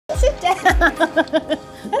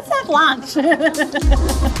Let's have lunch.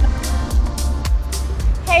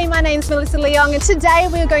 Hey, my name's Melissa Leong, and today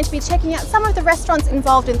we're going to be checking out some of the restaurants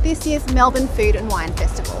involved in this year's Melbourne Food and Wine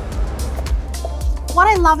Festival. What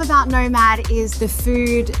I love about Nomad is the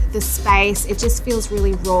food, the space. It just feels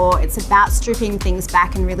really raw. It's about stripping things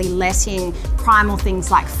back and really letting primal things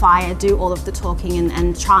like fire do all of the talking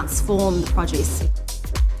and transform the produce.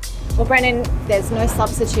 Well, Brennan, there's no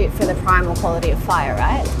substitute for the primal quality of fire,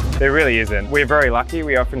 right? There really isn't. We're very lucky.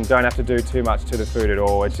 We often don't have to do too much to the food at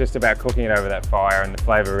all. It's just about cooking it over that fire, and the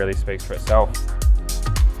flavour really speaks for itself.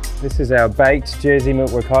 This is our baked Jersey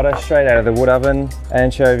milk ricotta straight out of the wood oven.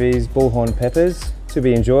 Anchovies, bullhorn peppers, to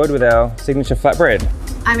be enjoyed with our signature flatbread.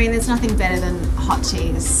 I mean, there's nothing better than hot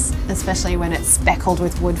cheese, especially when it's speckled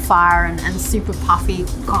with wood fire and super puffy.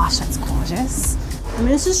 Gosh, that's gorgeous. I mean,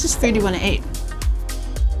 this is just food you want to eat.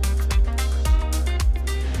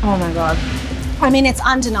 Oh my God. I mean, it's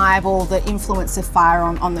undeniable the influence of fire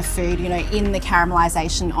on the food, you know, in the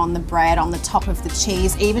caramelisation, on the bread, on the top of the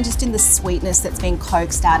cheese, even just in the sweetness that's been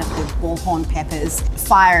coaxed out of the bullhorn peppers.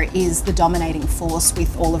 Fire is the dominating force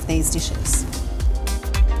with all of these dishes.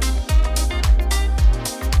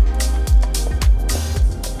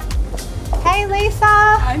 Hey Lisa!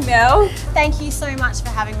 Hi Mel. Thank you so much for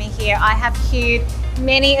having me here. I have queued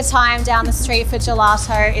many a time down the street for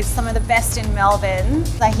gelato. It's some of the best in Melbourne.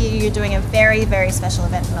 I hear you're doing a very, very special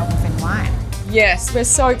event for Melbourne Food and Wine. Yes, we're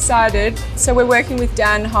so excited. So we're working with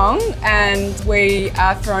Dan Hong and we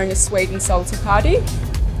are throwing a sweet and salty party.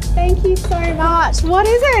 Thank you so much. What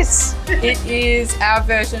is it? It is our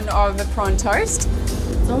version of a prawn toast.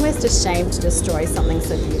 It's almost a shame to destroy something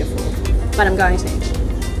so beautiful, but I'm going to.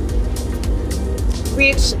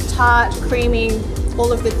 Rich, tart, creamy,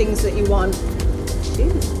 all of the things that you want.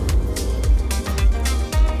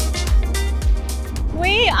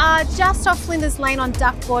 We are just off Flinders Lane on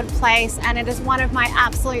Duckboard Place, and it is one of my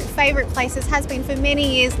absolute favourite places, has been for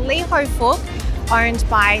many years. Lee Ho Fook, owned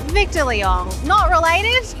by Victor Leong. Not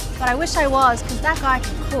related, but I wish I was, because that guy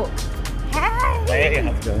can cook. Hey! Hey,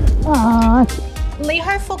 how's it going? Aww. Lee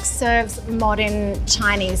Ho Fook serves modern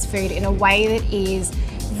Chinese food in a way that is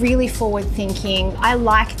really forward thinking. I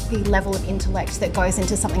like the level of intellect that goes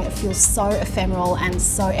into something that feels so ephemeral and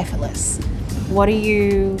so effortless. What are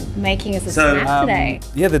you making as a snack today?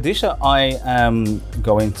 Yeah, the dish I am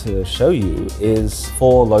going to show you is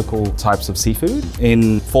 4 local types of seafood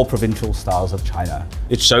in 4 provincial styles of China.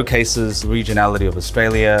 It showcases regionality of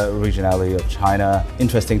Australia, regionality of China,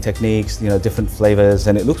 interesting techniques, you know, different flavors,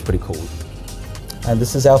 and it looks pretty cool. And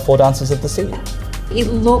this is our 4 dances of the sea. It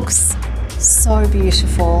looks so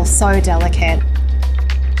beautiful, so delicate.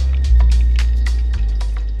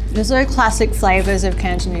 There's no classic flavours of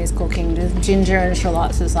Cantonese cooking. Just ginger and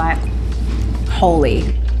shallots is like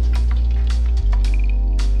holy.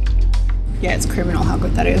 Yeah, it's criminal how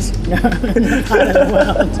good that is. No, not part of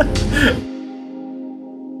the world.